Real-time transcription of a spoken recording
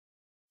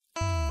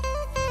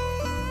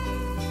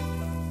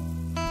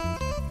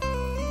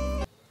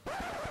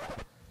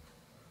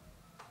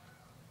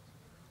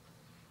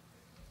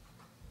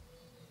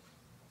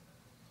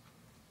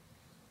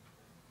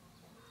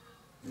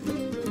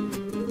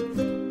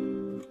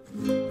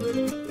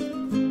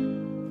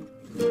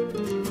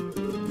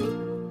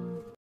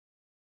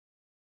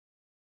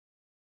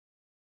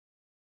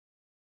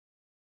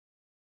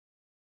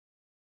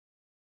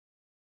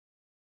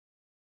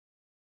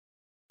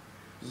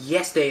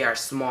Yes, they are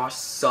small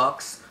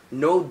socks.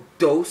 No,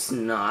 those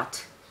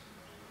not.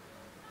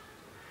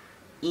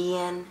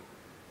 Ian,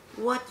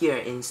 what your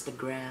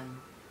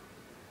Instagram?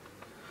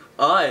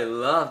 I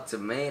love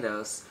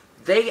tomatoes.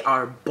 They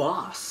are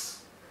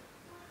boss.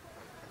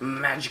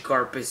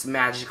 Magikarp is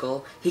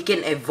magical. He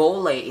can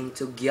evolve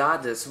into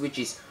Gyarados, which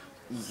is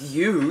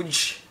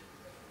huge.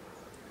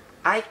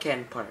 I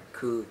can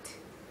parkour.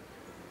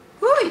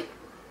 Hui!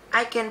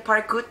 I can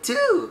parkour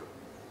too.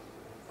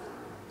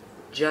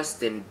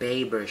 Justin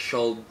Bieber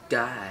should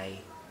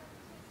die.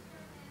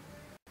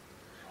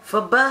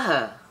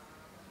 Fabaha.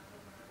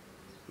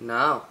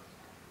 No.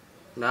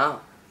 No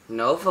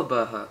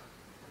Fabaha.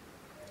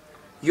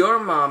 Your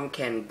mom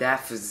can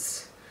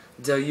defs.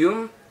 The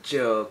yum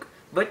joke.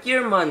 But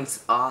your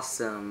mom's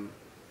awesome.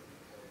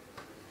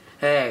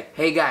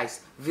 Hey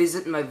guys,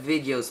 visit my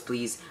videos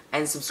please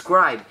and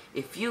subscribe.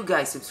 If you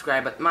guys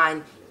subscribe at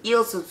mine,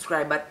 you'll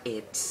subscribe at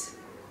it.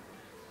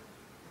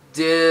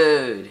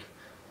 Dude,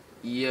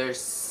 you're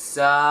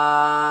so...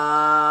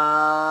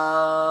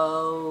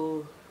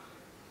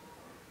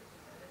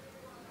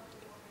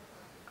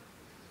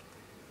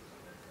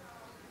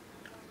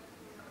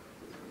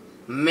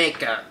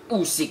 Make a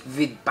Usyk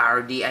vid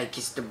parody. I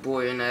kissed the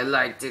boy and I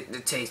liked it,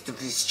 the taste of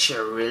his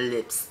cherry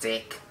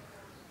lipstick.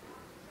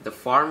 The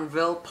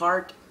Farmville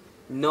part?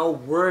 No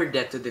word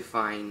that to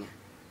define.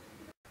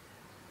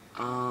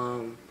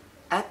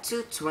 At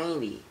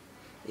 220.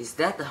 Is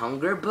that the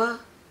hunger buh?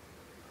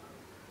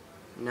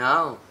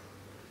 No,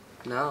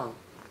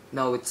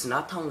 it's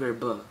not hunger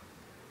buh.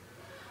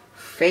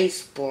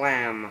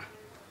 Faceplam.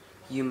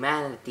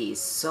 Humanity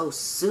is so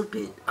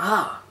stupid.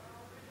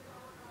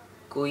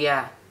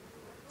 Kuya,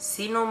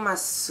 sino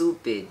mas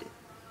stupid?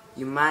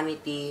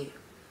 Humanity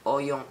o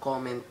yung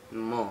comment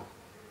mo?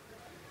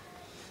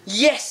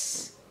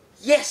 Yes!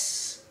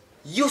 Yes!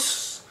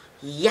 Yes!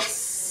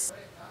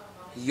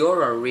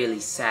 You're a really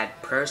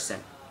sad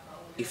person.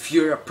 If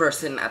you're a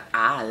person at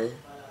all.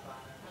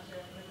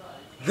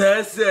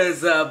 This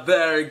is a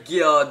very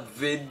good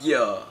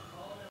video.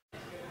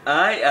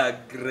 I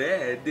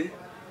agreed.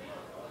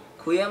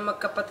 Kuya,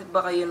 magkapatid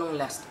ba kayo nung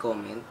last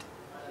comment?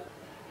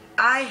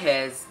 I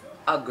has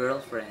a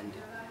girlfriend.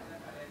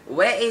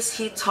 Where is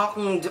he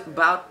talking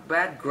about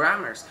bad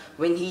grammars?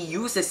 When he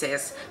uses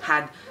his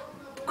had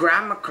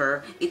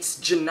grammar, it's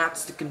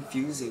just too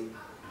confusing.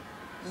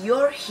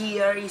 Your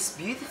hair is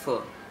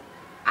beautiful.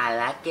 I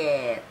like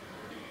it.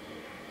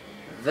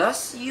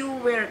 Thus you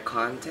wear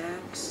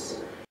contacts?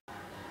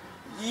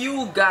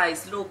 You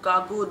guys look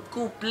a good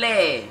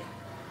couple.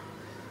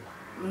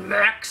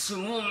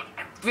 Maximum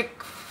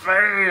epic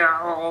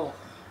fail.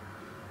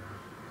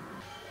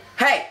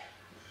 Hey!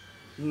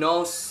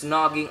 No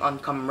snogging on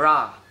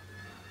camera.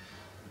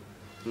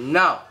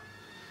 No.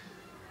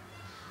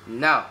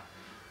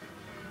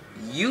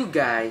 You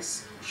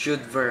guys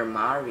should be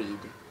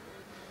married.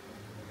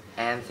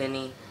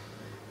 Anthony,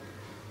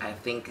 I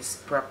think it's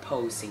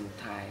proposing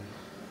time.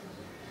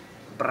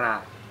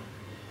 Pra.